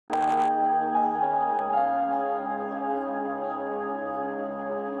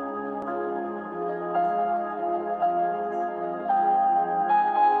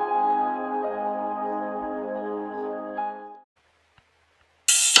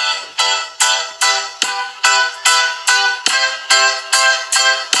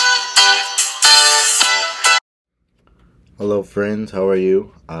Hello, friends. How are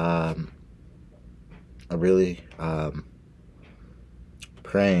you? I really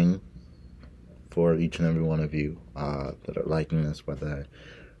praying for each and every one of you that are liking this, whether I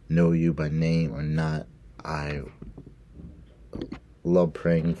know you by name or not. I love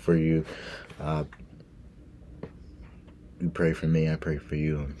praying for you. You pray for me, I pray for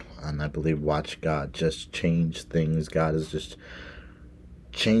you, and I believe watch God just change things. God is just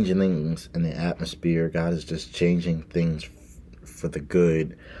changing things in the atmosphere. God is just changing things for the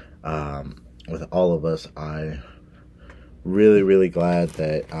good. With all of us, I really glad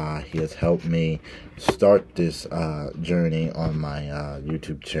that he has helped me start this journey on my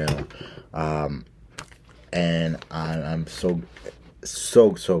YouTube channel, and I'm so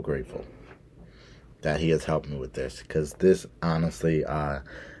grateful that he has helped me with this, because this honestly, the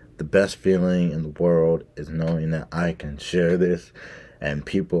best feeling in the world is knowing that I can share this and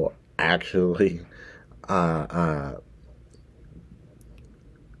people actually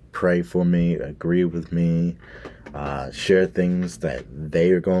pray for me, agree with me, share things that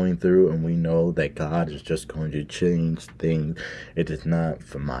they are going through, and we know that God is just going to change things. It is not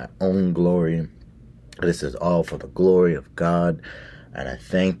for my own glory. This is all for the glory of God. And I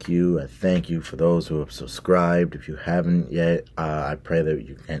thank you. I thank you for those who have subscribed. If you haven't yet, I pray that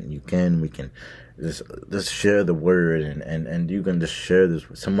you can. We can just share the word, and you can just share this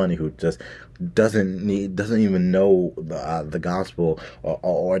with somebody who just doesn't even know the gospel,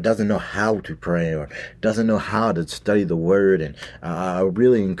 or doesn't know how to pray, or doesn't know how to study the word. And I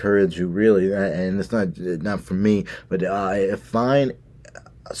really encourage you, really, and it's not for me, but find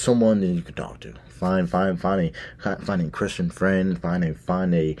someone that you can talk to. Find a Christian friend. Find a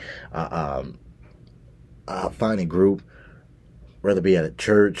group, whether it be at a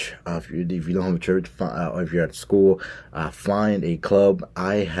church, if you don't have a church, or if you're at school, find a club.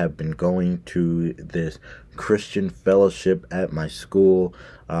 I have been going to this Christian fellowship at my school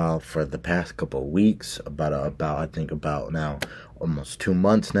for the past couple of weeks, I think about now almost 2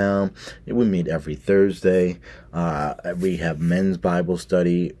 months now. We meet every Thursday. We have men's Bible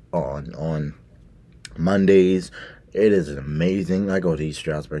study on Mondays. It is amazing. I go to East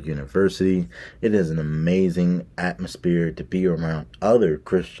Stroudsburg University. It is an amazing atmosphere to be around other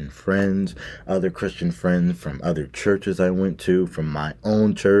Christian friends from other churches I went to, from my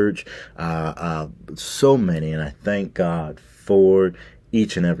own church, so many. And I thank God for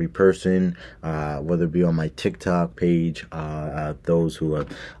each and every person, whether it be on my TikTok page, those who have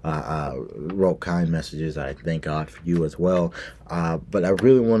wrote kind messages. I thank God for you as well. But I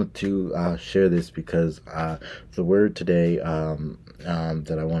really wanted to share this because the word today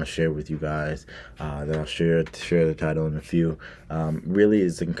that I want to share with you guys, that I'll share the title in a few, really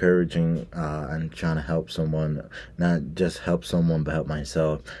is encouraging and trying to help someone, not just help someone, but help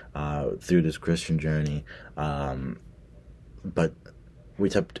myself through this Christian journey. But we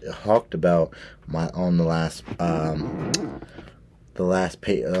talked about on the last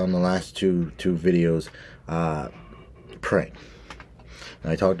two videos, praying.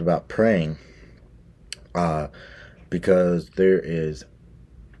 And I talked about praying because there is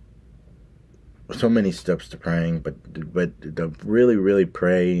so many steps to praying, but to really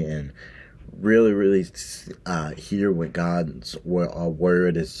pray and really hear what God's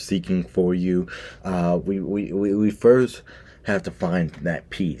word is seeking for you. We first have to find that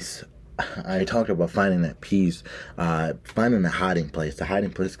peace. I talked about finding that peace, finding a hiding place. The hiding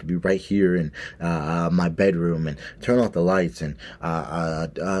place could be right here in my bedroom, and turn off the lights, and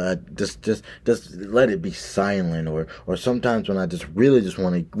just let it be silent. Or sometimes when I just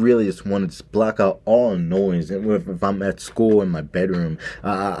want to block out all noise. And if I'm at school in my bedroom,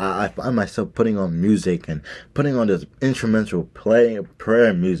 I find myself putting on music and putting on this instrumental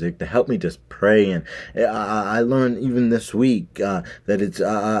prayer music to help me just pray. And I learned even this week that it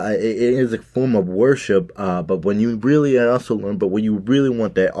is a form of worship, but when you really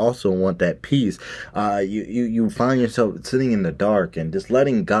want that peace, you find yourself sitting in the dark and just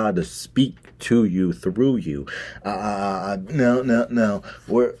letting God to speak to you through you.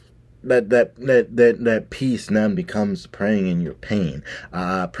 That peace now becomes praying in your pain.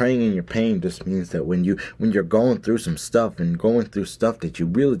 Praying in your pain just means that when you're going through some stuff, and going through stuff that you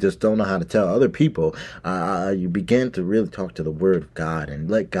really just don't know how to tell other people, you begin to really talk to the Word of God and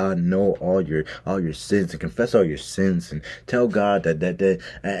let God know all your sins, and confess all your sins, and tell God that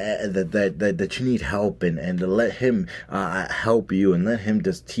you need help, and to let Him help you, and let Him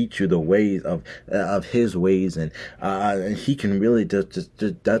just teach you the ways of His ways, and He can really just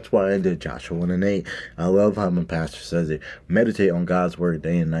that's why ended Joshua 1 and 8. I love how my pastor says it. Meditate on God's word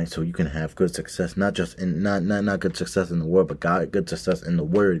day and night so you can have good success, not just in not good success in the world, but good success in the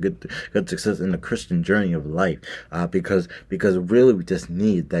word, good success in the Christian journey of life. Because really we just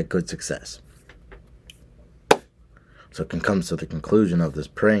need that good success. So it can come to the conclusion of this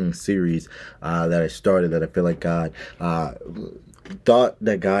praying series that I started, that I feel like God thought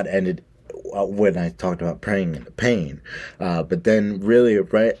that God ended when I talked about praying in the pain. But then really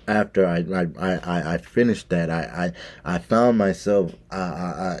right after I finished that, I found myself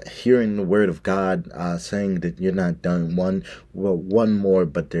hearing the word of God saying that you're not done. One more,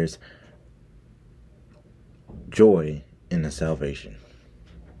 but there's joy in the salvation.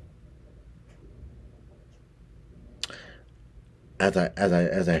 As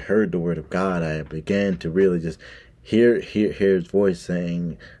I heard the word of God, I began to really just hear his voice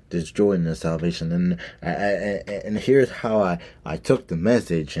saying there's joy in the salvation. And here's how I took the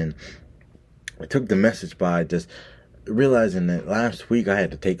message. And I took the message by just realizing that last week I had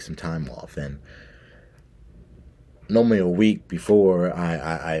to take some time off. And normally a week before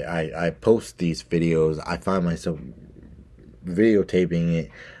I post these videos, I find myself videotaping it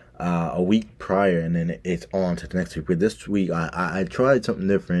a week prior, and then it's on to the next week. But this week I tried something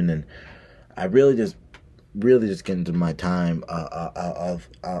different, and I really just get into my time of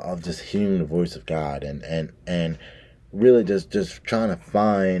just hearing the voice of God, and really just trying to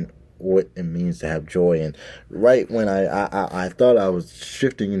find what it means to have joy. And right when I thought I was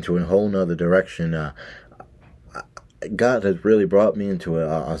shifting into a whole nother direction, God has really brought me into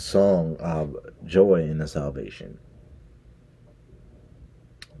a song of joy in the salvation.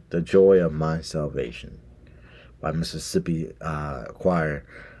 The Joy of My Salvation by Mississippi Choir.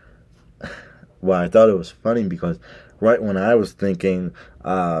 Well, I thought it was funny because right when I was thinking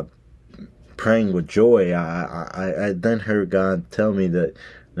praying with joy, I then heard God tell me that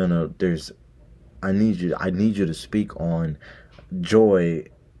no, I need you to speak on joy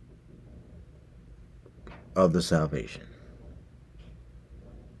of the salvation.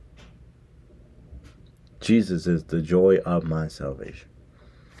 Jesus is the joy of my salvation.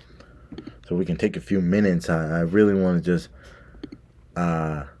 So we can take a few minutes. I really want to just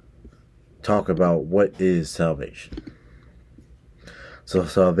talk about what is salvation. So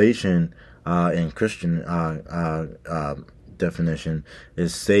salvation in Christian definition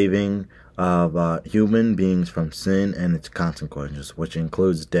is saving of human beings from sin and its consequences, which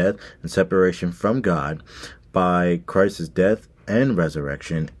includes death and separation from God by Christ's death and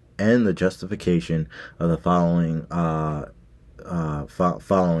resurrection, and the justification of the following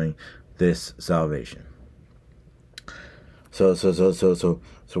this salvation. So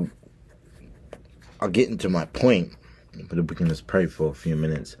I'll get into my point, but we can just pray for a few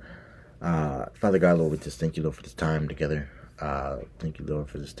minutes. Father God, Lord, we just thank you, Lord, for this time together. Thank you, Lord,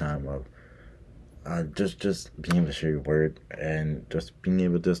 for this time of just being able to share your word, and just being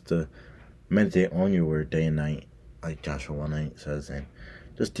able just to meditate on your word day and night, like Joshua 1:8 says, and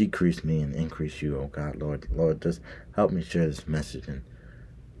just decrease me and increase you, oh God, Lord. Lord, just help me share this message, and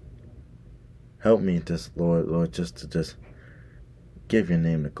help me just, Lord, just to give your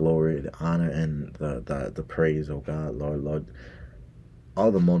name the glory, the honor, and the praise, oh God, Lord. All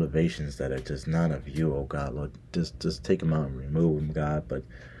the motivations that are just not of you, oh God, Lord, just take them out and remove them, God, but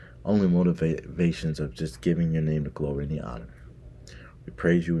only motivations of just giving your name the glory and the honor. We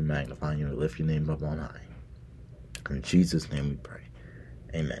praise you, we magnify you, and lift your name up on high. In Jesus' name we pray.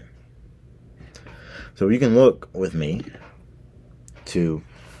 Amen. So you can look with me to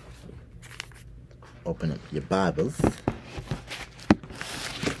open up your Bibles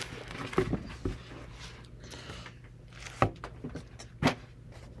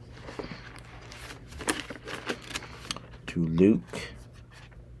to Luke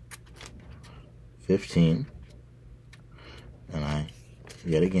 15, and I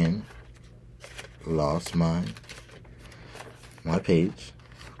yet again lost my page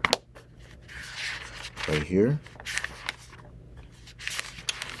right here.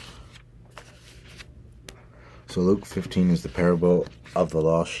 So Luke 15 is the parable of the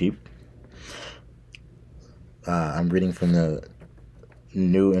lost sheep. I'm reading from the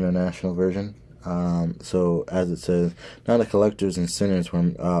New International Version. So as it says, now the collectors and sinners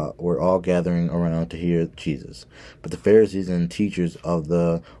were all gathering around to hear Jesus. But the Pharisees and teachers of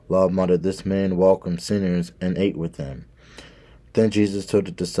the law muttered, "This man welcomed sinners and ate with them." Then Jesus told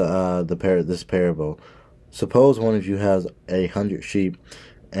this parable. Suppose one of you has 100 sheep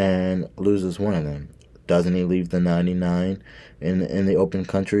and loses one of them. Doesn't he leave the 99 in the open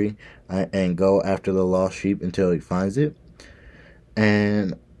country and go after the lost sheep until he finds it?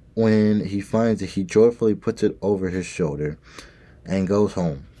 And when he finds it, he joyfully puts it over his shoulder and goes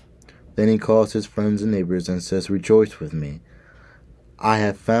home. Then he calls his friends and neighbors and says, "Rejoice with me. I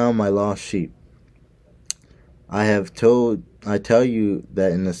have found my lost sheep." I tell you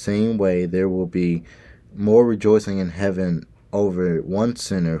that in the same way there will be more rejoicing in heaven over one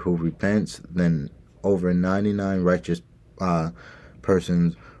sinner who repents than over 99 righteous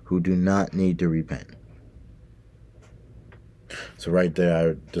persons who do not need to repent. So right there,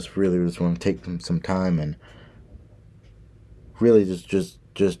 I just really just want to take some time and really just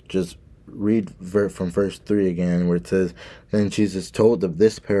read from verse 3 again, where it says, "Then Jesus told of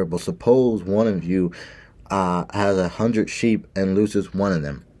this parable: Suppose one of you has 100 sheep and loses one of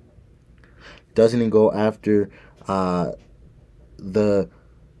them. Doesn't he go after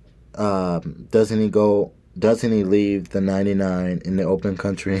doesn't he leave the 99 in the open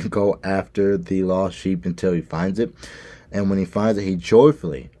country and go after the lost sheep until he finds it? And when he finds it, he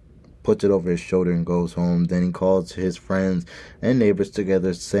joyfully puts it over his shoulder and goes home. Then he calls his friends and neighbors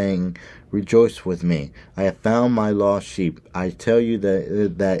together, saying, 'Rejoice with me. I have found my lost sheep.' I tell you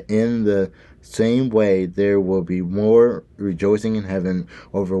that in the same way there will be more rejoicing in heaven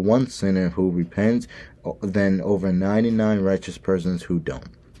over one sinner who repents than over 99 righteous persons who don't."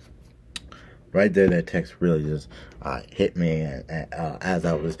 Right there, that text really just hit me as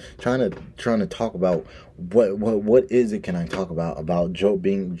I was trying to talk about what is it can I talk about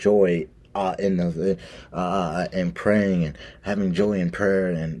being joy in praying and having joy in prayer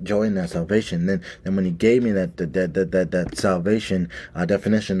and joy in that salvation. Then when he gave me that salvation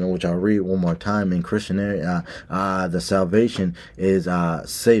definition, which I'll read one more time in Christianity, the salvation is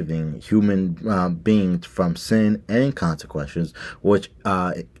saving human beings from sin and consequences, which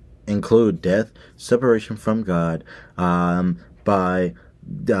include death, separation from God, by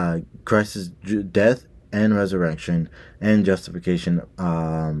Christ's death and resurrection, and justification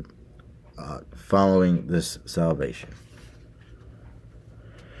following this salvation.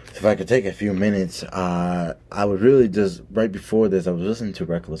 So if I could take a few minutes, I was really just, right before this, I was listening to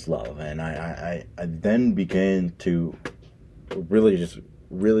Reckless Love, and I then began to really just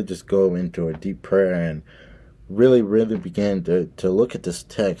go into a deep prayer and really began to look at this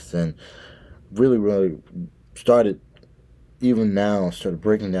text, and really started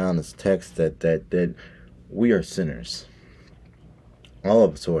breaking down this text that we are sinners. All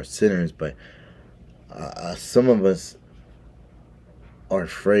of us are sinners, but some of us are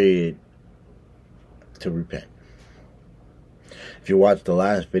afraid to repent. If you watched the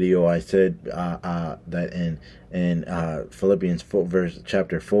last video, I said that in Philippians 4,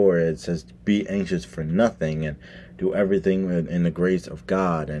 chapter 4, it says, "Be anxious for nothing and do everything in the grace of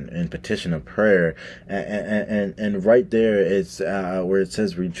God and petition of prayer." And right there, it's where it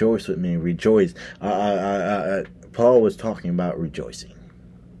says, "Rejoice with me, rejoice." Paul was talking about rejoicing.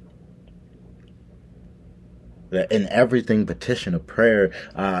 That in everything, petition of prayer,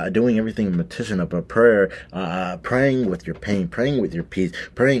 doing everything in petition of a prayer, praying with your pain, praying with your peace,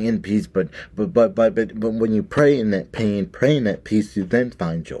 praying in peace. But when you pray in that pain, pray in that peace, you then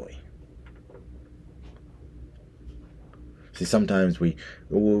find joy. See, sometimes we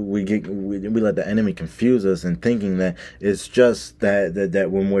let the enemy confuse us in thinking that it's just that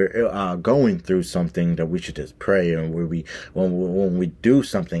when we're going through something that we should just pray, and when we do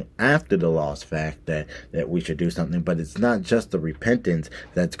something after the lost fact that we should do something. But it's not just the repentance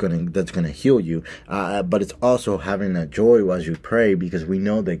that's gonna heal you, but it's also having that joy as you pray, because we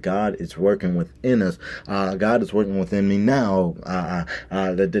know that God is working within us. God is working within me now.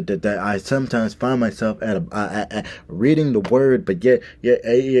 That I sometimes find myself at reading the Word, but yet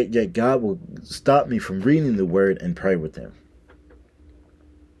God will stop me from reading the Word and pray with Him.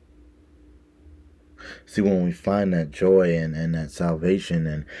 See, when we find that joy and that salvation,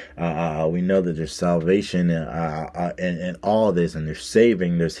 and we know that there's salvation in all this, and there's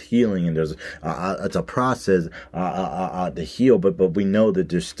saving, there's healing, and there's it's a process to heal, but we know that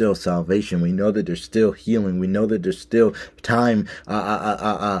there's still salvation. We know that there's still healing. We know that there's still time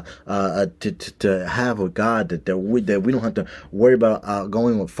to have with God, that we don't have to worry about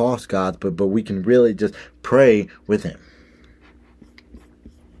going with false gods, but we can really just pray with Him.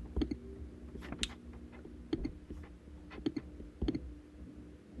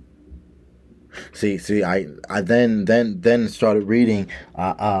 See, I then started reading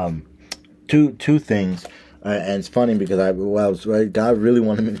two things, and it's funny because God really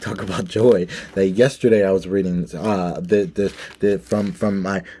wanted me to talk about joy. That yesterday I was reading from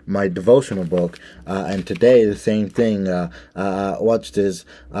my devotional book, and today the same thing. Watch this.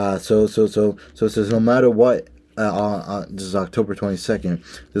 So it says, no matter what this is October 22nd.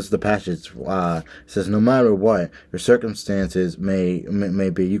 This is the passage. It says, "No matter what your circumstances may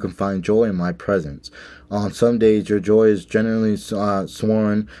be, you can find joy in my presence. On some days, your joy is generally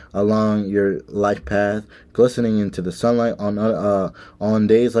soaring along your life path, glistening into the sunlight. On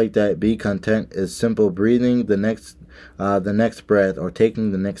days like that, be content is simple breathing the next breath or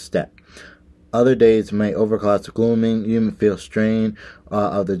taking the next step. Other days may overcast the glooming. You may feel strain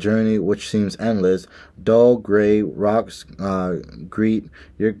of the journey, which seems endless. Dull gray rocks greet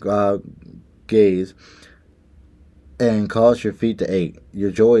your gaze and cause your feet to ache.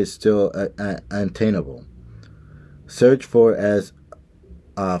 Your joy is still unattainable. Search for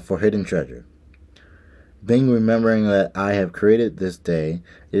hidden treasure. Being remembering that I have created this day,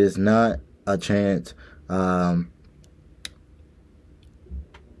 it is not a chance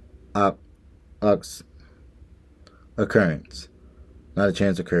occurrence. Not a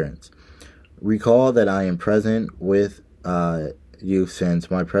chance occurrence. Recall that I am present with you,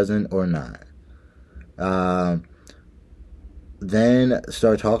 since my present or not. Then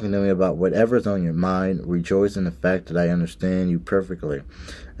start talking to me about whatever's on your mind. Rejoice in the fact that I understand you perfectly,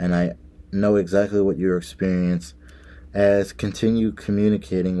 and I know exactly what you experience. As continue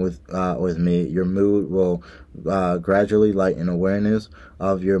communicating with me, your mood will gradually lighten. Awareness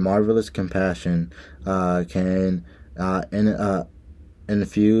of your marvelous compassion can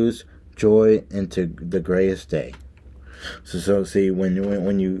infuse joy into the grayest day. So see, when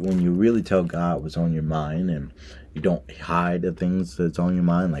you really tell God what's on your mind, and you don't hide the things that's on your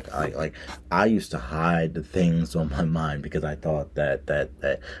mind. Like I used to hide the things on my mind because I thought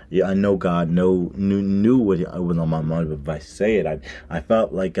that yeah, I know God knew what was on my mind, but if I say it, I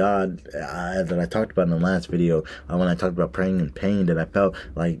felt like God, that I talked about in the last video, when I talked about praying in pain, that I felt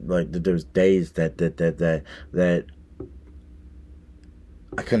like there's days that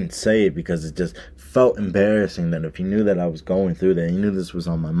I couldn't say it because it just felt embarrassing that if he knew that I was going through that, he knew this was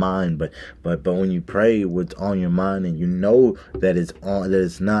on my mind. But when you pray what's on your mind, and you know that it's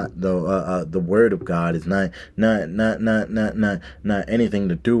not the word of God, it's not anything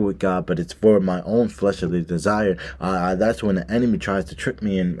to do with God, but it's for my own fleshly desire. That's when the enemy tries to trick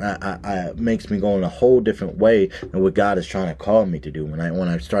me and makes me go in a whole different way than what God is trying to call me to do. When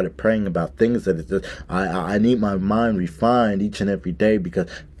I started praying about things that it's just, I need my mind refined each and every day, because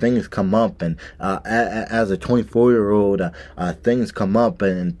things come up, and as a 24-year-old, things come up,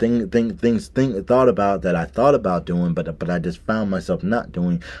 and things thought about that I thought about doing, but I just found myself not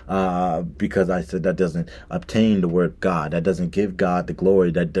doing, because I said that doesn't obtain the word of God, that doesn't give God the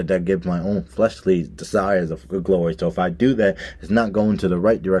glory, that gives my own fleshly desires of glory. So if I do that, it's not going to the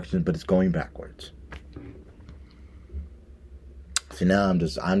right direction, but it's going backwards. See, now I'm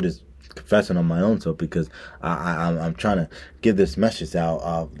just confessing on my own self, because I'm trying to give this message out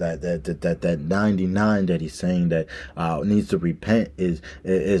of that 99 that he's saying that needs to repent is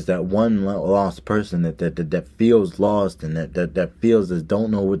that one lost person that feels lost, and that feels as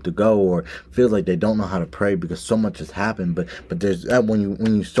don't know what to go, or feels like they don't know how to pray because so much has happened. But there's that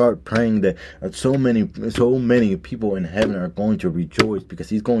when you start praying, that so many people in heaven are going to rejoice, because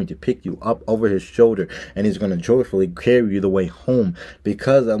he's going to pick you up over his shoulder, and he's going to joyfully carry you the way home.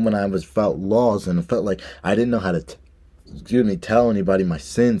 Because when I felt lost and felt like I didn't know how to tell anybody my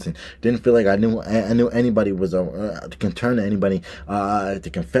sins, and didn't feel like I knew anybody was can turn to anybody to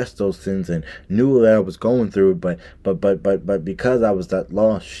confess those sins, and knew that I was going through it, but because I was that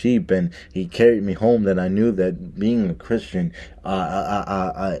lost sheep, and he carried me home, that I knew that being a Christian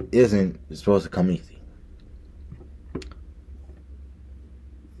isn't supposed to come easy.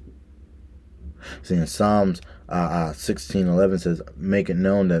 See, in Psalms 16:11 says, "Make it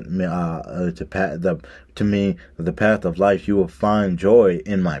known that to me the path of life. You will find joy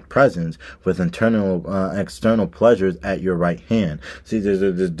in my presence, with external pleasures at your right hand." See,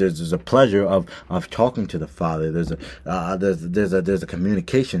 there's a pleasure of talking to the Father. There's a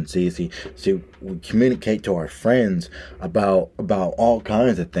communication. See, we communicate to our friends about all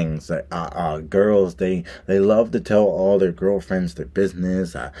kinds of things. Like girls, they love to tell all their girlfriends their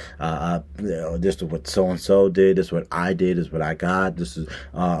business. This is what so and so did. This is what I did. This is what I got. This is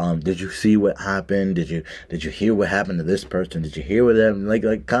did you see what happened? Did you hear what happened to this person? Did you hear what happened?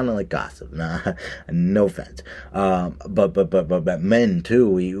 Like kind of like gossip. Nah, no offense. But men too.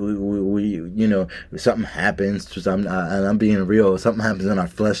 We something happens to some, and I'm being real. Something happens in our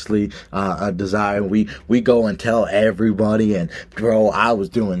fleshly desire. We go and tell everybody, and bro, I was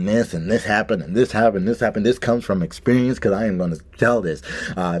doing this, and this happened, and this happened, this happened. This comes from experience, because I am going to tell this.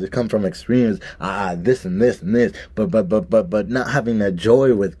 This comes from experience. This and this and this. But not having that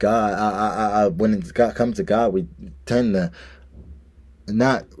joy with God. When it comes to God, we tend to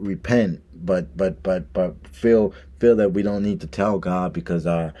not repent, but feel that we don't need to tell God because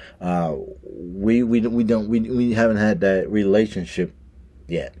we haven't had that relationship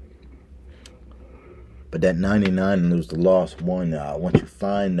yet. But that 99 lose the lost one. Once you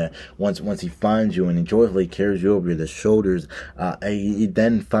find that, once he finds you and he joyfully carries you over the shoulders, he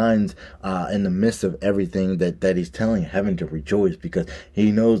then finds in the midst of everything that he's telling heaven to rejoice, because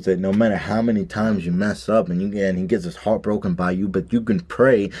he knows that no matter how many times you mess up and he gets his heart broken by you, but you can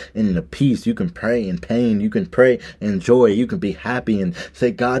pray in the peace, you can pray in pain, you can pray in joy, you can be happy and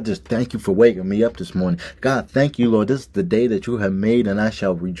say, God, just thank you for waking me up this morning. God, thank you, Lord. This is the day that you have made, and I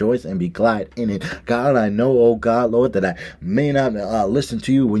shall rejoice and be glad in it. God, I know, oh God, Lord, that I may not listen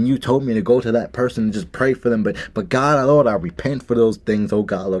to you when you told me to go to that person and just pray for them, but God, Lord, I repent for those things, oh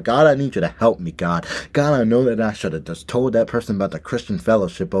God, Lord. God, I need you to help me, God. God, I know that I should have just told that person about the Christian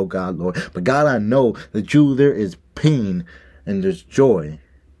fellowship, oh God, Lord. But God, I know that there is pain and there's joy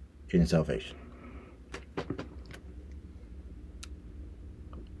in salvation.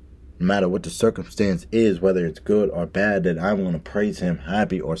 No matter what the circumstance is, whether it's good or bad, that I'm going to praise him,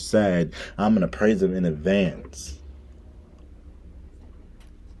 happy or sad, I'm going to praise him in advance.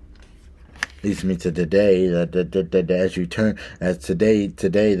 Leads me to today, that as you turn, as today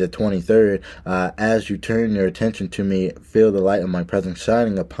the 23rd, as you turn your attention to me, feel the light of my presence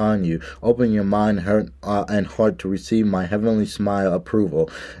shining upon you. Open your mind and heart to receive my heavenly smile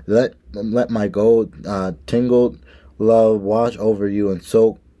approval. Let my gold tingled love wash over you and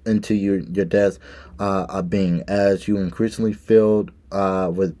soak into your depths of being. As you increasingly filled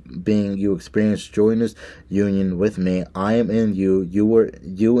with being, you experience joyous union with me. I am in you,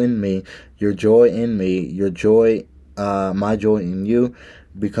 you in me, your joy in me, your joy, my joy in you,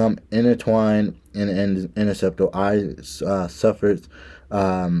 become intertwined and inseparable. I suffered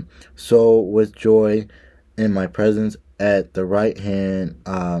so with joy in my presence. At the right hand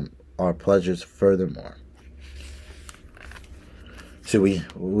are pleasures furthermore. So we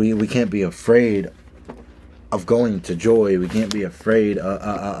can't be afraid of going to joy. We can't be afraid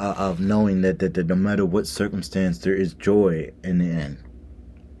of knowing that no matter what circumstance, there is joy in the end.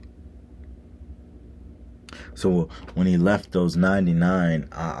 So when he left those 99,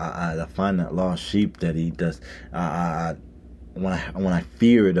 I find that lost sheep that he does. When I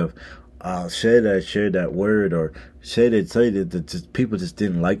feared of shared that word or say that people just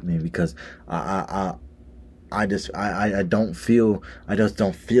didn't like me because I just don't feel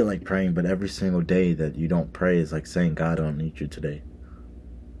like praying. But every single day that you don't pray is like saying, God, I don't need you today.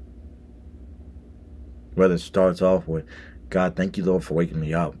 Whether it starts off with, God, thank you, Lord, for waking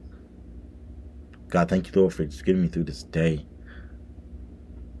me up. God, thank you, Lord, for just getting me through this day.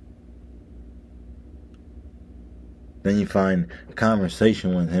 Then you find a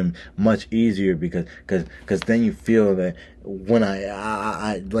conversation with him much easier because then you feel that when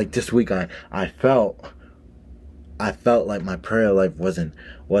I like this week I felt like my prayer life wasn't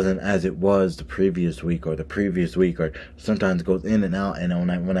as it was the previous week or sometimes it goes in and out. And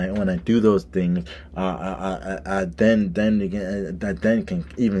when I do those things, then can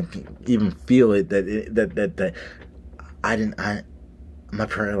even feel it that my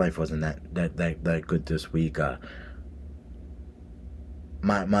prayer life wasn't that good this week.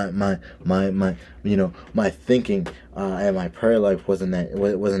 My thinking and my prayer life wasn't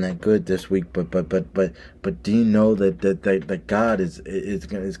that good this week, but do you know that God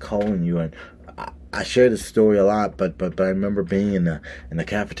is calling you? And I share this story a lot, but I remember being in the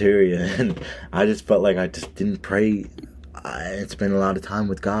cafeteria and I just felt like I just didn't pray. I spent a lot of time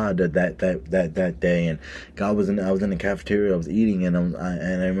with God that day, and I was in the cafeteria, I was eating, and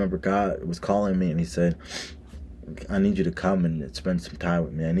I remember God was calling me, and He said, I need you to come and spend some time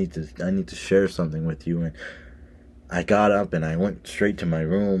with me. I need to share something with you. And I got up and I went straight to my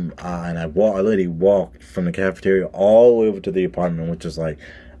room, and I literally walked from the cafeteria all the way over to the apartment, which is like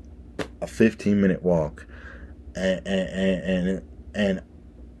a 15-minute walk. And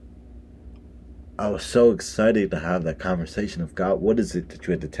I was so excited to have that conversation of, God, what is it that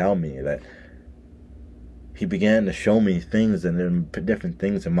you had to tell me? That He began to show me things and different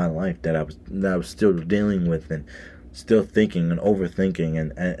things in my life that I was still dealing with and still thinking and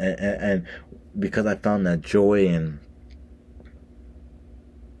overthinking, and because I found that joy, and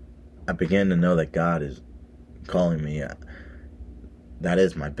I began to know that God is calling me. That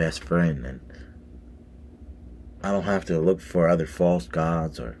is my best friend, and I don't have to look for other false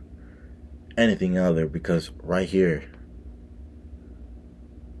gods or anything other, because right here,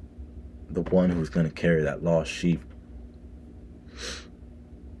 the one who's going to carry that lost sheep.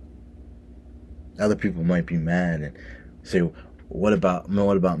 Other people might be mad and say, what about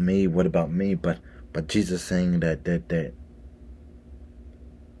me? But Jesus saying that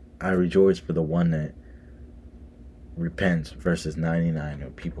I rejoice for the one that repents versus 99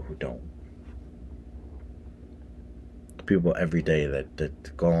 of people who don't. People every day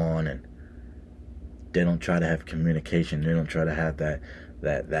that go on and they don't try to have communication. They don't try to have that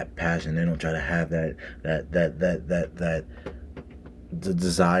passion. They don't try to have that the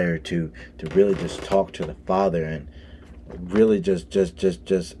desire to really just talk to the Father and really just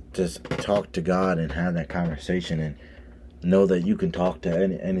talk to God and have that conversation and know that you can talk to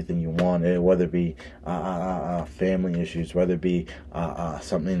anything you want, whether it be family issues, whether it be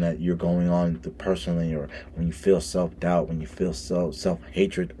something that you're going on personally, or when you feel self-doubt, when you feel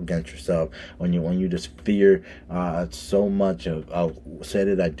self-hatred against yourself, when you just fear so much of say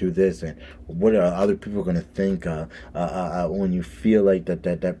that I do this and what are other people going to think, when you feel like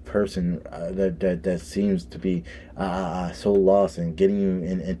that person that seems to be so lost and getting you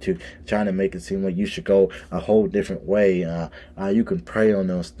into trying to make it seem like you should go a whole different way. You can pray on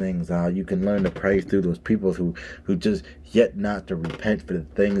those things. You can learn to pray through those people who just yet not to repent for the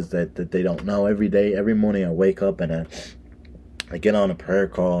things that they don't know. Every day, every morning I wake up and I get on a prayer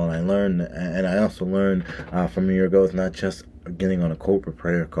call and I learn, and I also learn from a year ago, it's not just getting on a corporate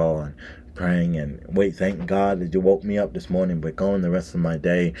prayer call and praying and thank God that you woke me up this morning, but going the rest of my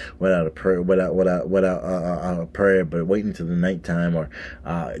day without a prayer, without a prayer, but waiting till the nighttime, or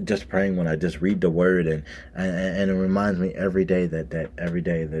just praying when I just read the Word, and it reminds me every day that every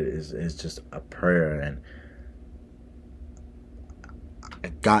day that is just a prayer. And I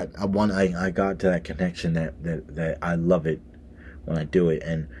got to that connection that I love it when I do it,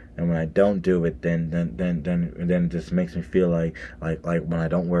 and when I don't do it, then it just makes me feel like when I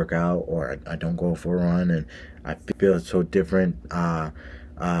don't work out or I don't go for a run, and I feel so different when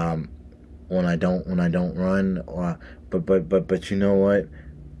I don't run. But you know what?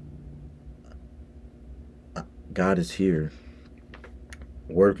 God is here,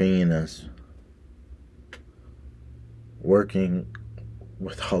 working in us, working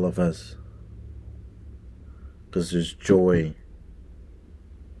with all of us, because there's joy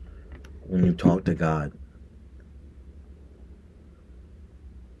when you talk to God.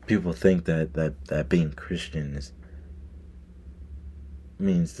 People think that being Christian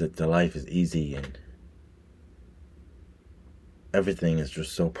means that the life is easy and everything is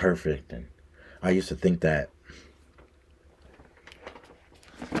just so perfect. And I used to think that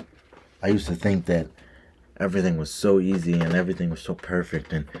everything was so easy and everything was so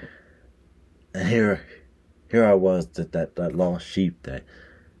perfect, and here I was, that lost sheep, that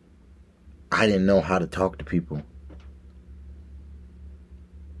I didn't know how to talk to people.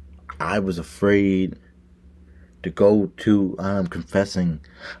 I was afraid to go to, confessing,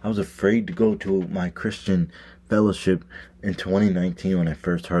 I was afraid to go to my Christian fellowship in 2019 when I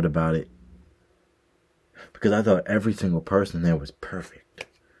first heard about it, because I thought every single person there was perfect.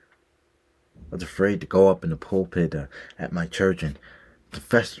 I was afraid to go up in the pulpit at my church and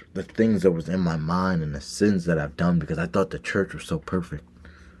confess the things that was in my mind and the sins that I've done, because I thought the church was so perfect.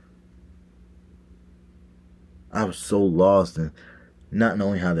 I was so lost and not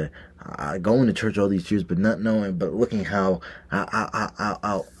knowing how to going to church all these years, but looking how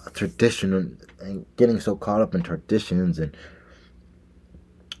tradition and getting so caught up in traditions, and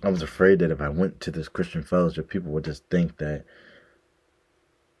I was afraid that if I went to this Christian fellowship, people would just think that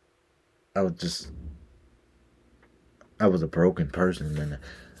I was a broken person, and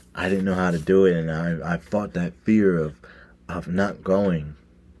I didn't know how to do it, and I fought that fear of not going.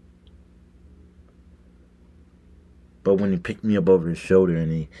 But when he picked me up over his shoulder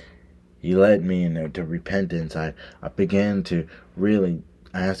and he led me into repentance, I began to really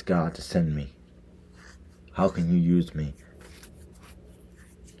ask God to send me. How can you use me?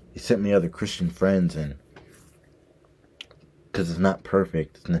 He sent me other Christian friends, and because it's not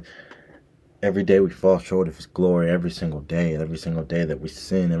perfect. Every day we fall short of His glory. Every single day that we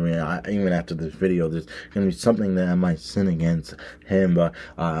sin. I mean, even after this video, there's gonna be something that I might sin against Him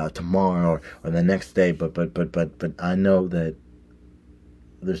tomorrow or the next day. But I know that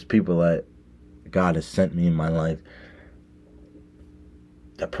there's people that God has sent me in my life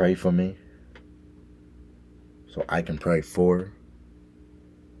to pray for me, so I can pray for,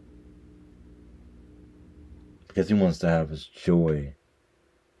 because He wants to have His joy.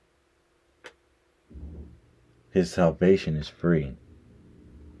 His salvation is free.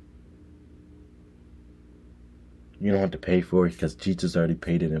 You don't have to pay for it, because Jesus already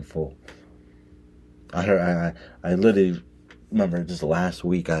paid it in full. I literally remember just last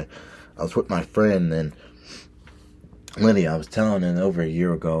week I was with my friend, and literally I was telling him over a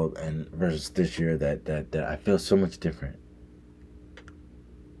year ago and versus this year that I feel so much different.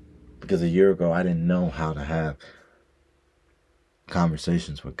 Because a year ago I didn't know how to have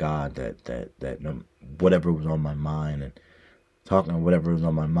conversations with God that whatever was on my mind, and talking on whatever was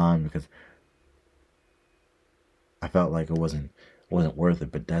on my mind, because I felt like it wasn't worth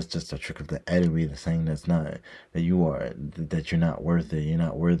it. But that's just a trick of the enemy, the saying that you're not worth it. You're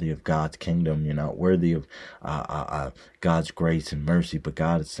not worthy of God's kingdom. You're not worthy of God's grace and mercy. But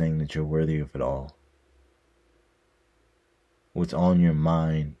God is saying that you're worthy of it all. What's on your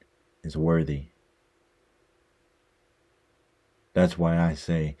mind is worthy. That's why I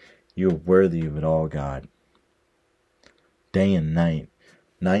say you're worthy of it all, God. Day and night,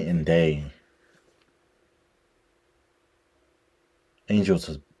 night and day. Angels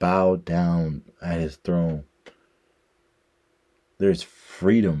has bowed down at his throne. There's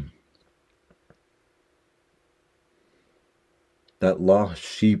freedom. That lost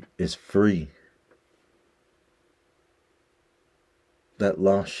sheep is free. That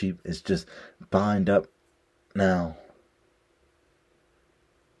lost sheep is just bind up now.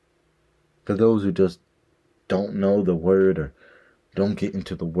 For those who just don't know the word, or don't get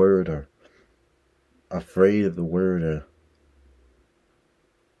into the word, or afraid of the word, or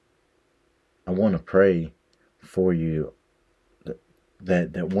I want to pray for you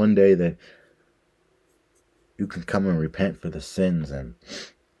that one day that you can come and repent for the sins, and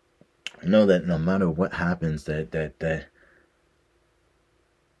know that no matter what happens, that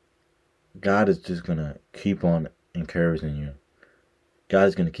God is just going to keep on encouraging you. God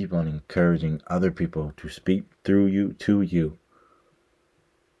is going to keep on encouraging other people to speak through you to you.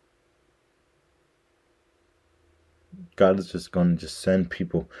 God is just going to send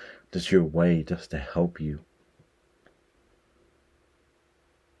people just your way just to help you.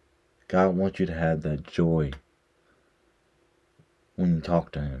 God wants you to have that joy when you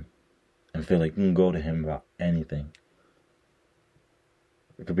talk to Him, and feel like you can go to Him about anything.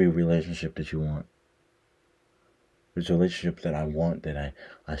 It could be a relationship that you want. It's a relationship that I want, that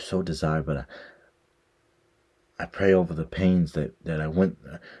I so desire, but I pray over the pains that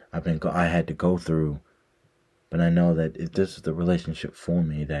I had to go through. But I know that if this is the relationship for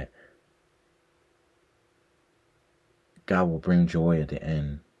me, that God will bring joy at the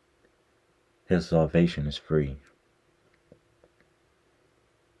end. His salvation is free.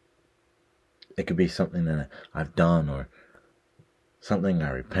 It could be something that I've done, or something I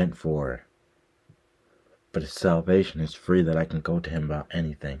repent for. But His salvation is free, that I can go to Him about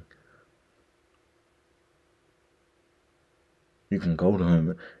anything. You can go to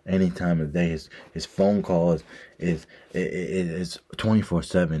Him any time of day. His phone call is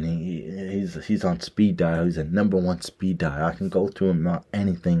 24/7. He's on speed dial. He's a #1 speed dial. I can go to Him about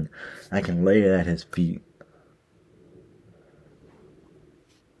anything. I can lay it at His feet.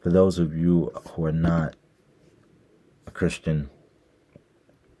 For those of you who are not a Christian,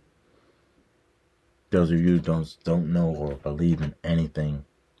 those of you who don't know or believe in anything,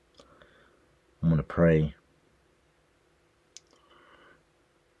 I'm going to pray.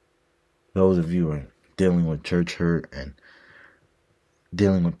 Those of you who are dealing with church hurt, and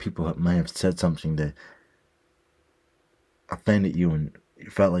dealing with people that may have said something that offended you, and you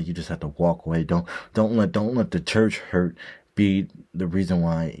felt like you just had to walk away. Don't let the church hurt be the reason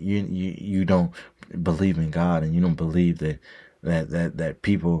why you don't believe in God, and you don't believe that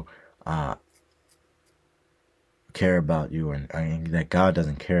people care about you, and that God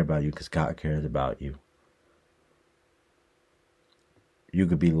doesn't care about you, because God cares about you. You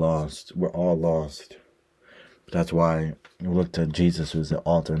could be lost. We're all lost. But that's why we look to Jesus, who's the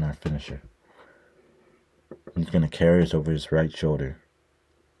author and our finisher. He's going to carry us over His right shoulder,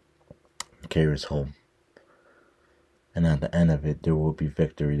 carry us home. And at the end of it, there will be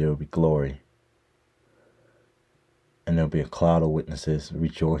victory, there will be glory. And there will be a cloud of witnesses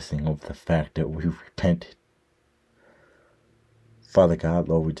rejoicing over the fact that we repented. Father God,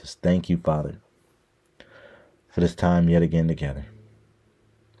 Lord, we just thank you, Father, for this time yet again together.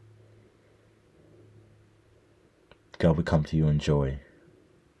 God, we come to you in joy.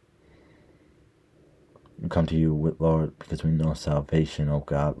 We come to you with, Lord, because we know salvation, oh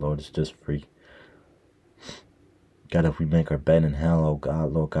God, Lord, is just free. God, if we make our bed in hell, oh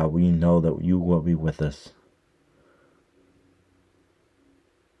God, Lord God, we know that you will be with us.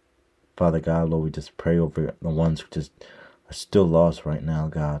 Father God, Lord, we just pray over the ones who just are still lost right now,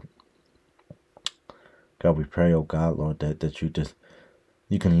 God. God, we pray, oh God, Lord, that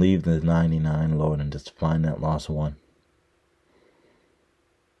you can leave the 99, Lord, and just find that lost one.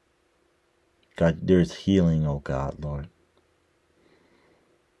 God, there's healing, oh God, Lord.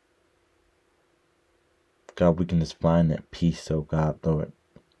 God, we can just find that peace, oh God, Lord.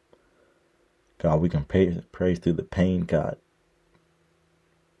 God, we can praise through the pain, God.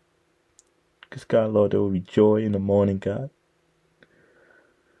 Because, God, Lord, there will be joy in the morning, God.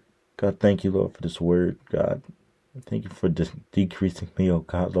 God, thank you, Lord, for this word, God. Thank you for just decreasing me, oh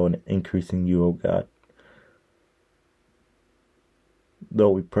God, Lord, and increasing you, oh God.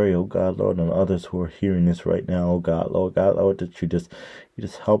 Lord, we pray, oh God, Lord, and others who are hearing this right now, oh God, Lord, that you just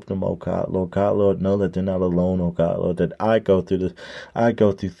help them, oh God, Lord, know that they're not alone, oh God, Lord, that I go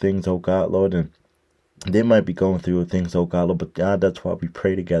through things, oh God, Lord, and they might be going through things, oh God, Lord, but God, that's why we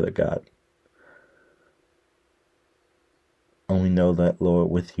pray together, God. And we know that, Lord,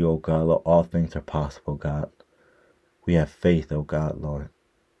 with you, oh God, Lord, all things are possible, God. We have faith, oh God, Lord.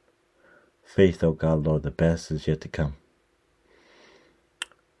 Faith, oh God, Lord, the best is yet to come.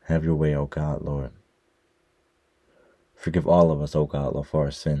 Have your way, oh God, Lord. Forgive all of us, O God, Lord, for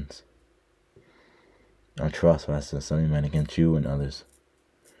our sins, our trespasses, some men against you and others.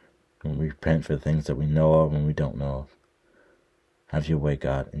 And we repent for the things that we know of and we don't know of. Have your way,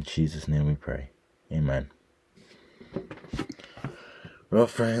 God. In Jesus' name we pray. Amen. Well,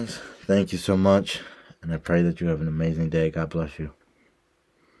 friends, thank you so much. And I pray that you have an amazing day. God bless you.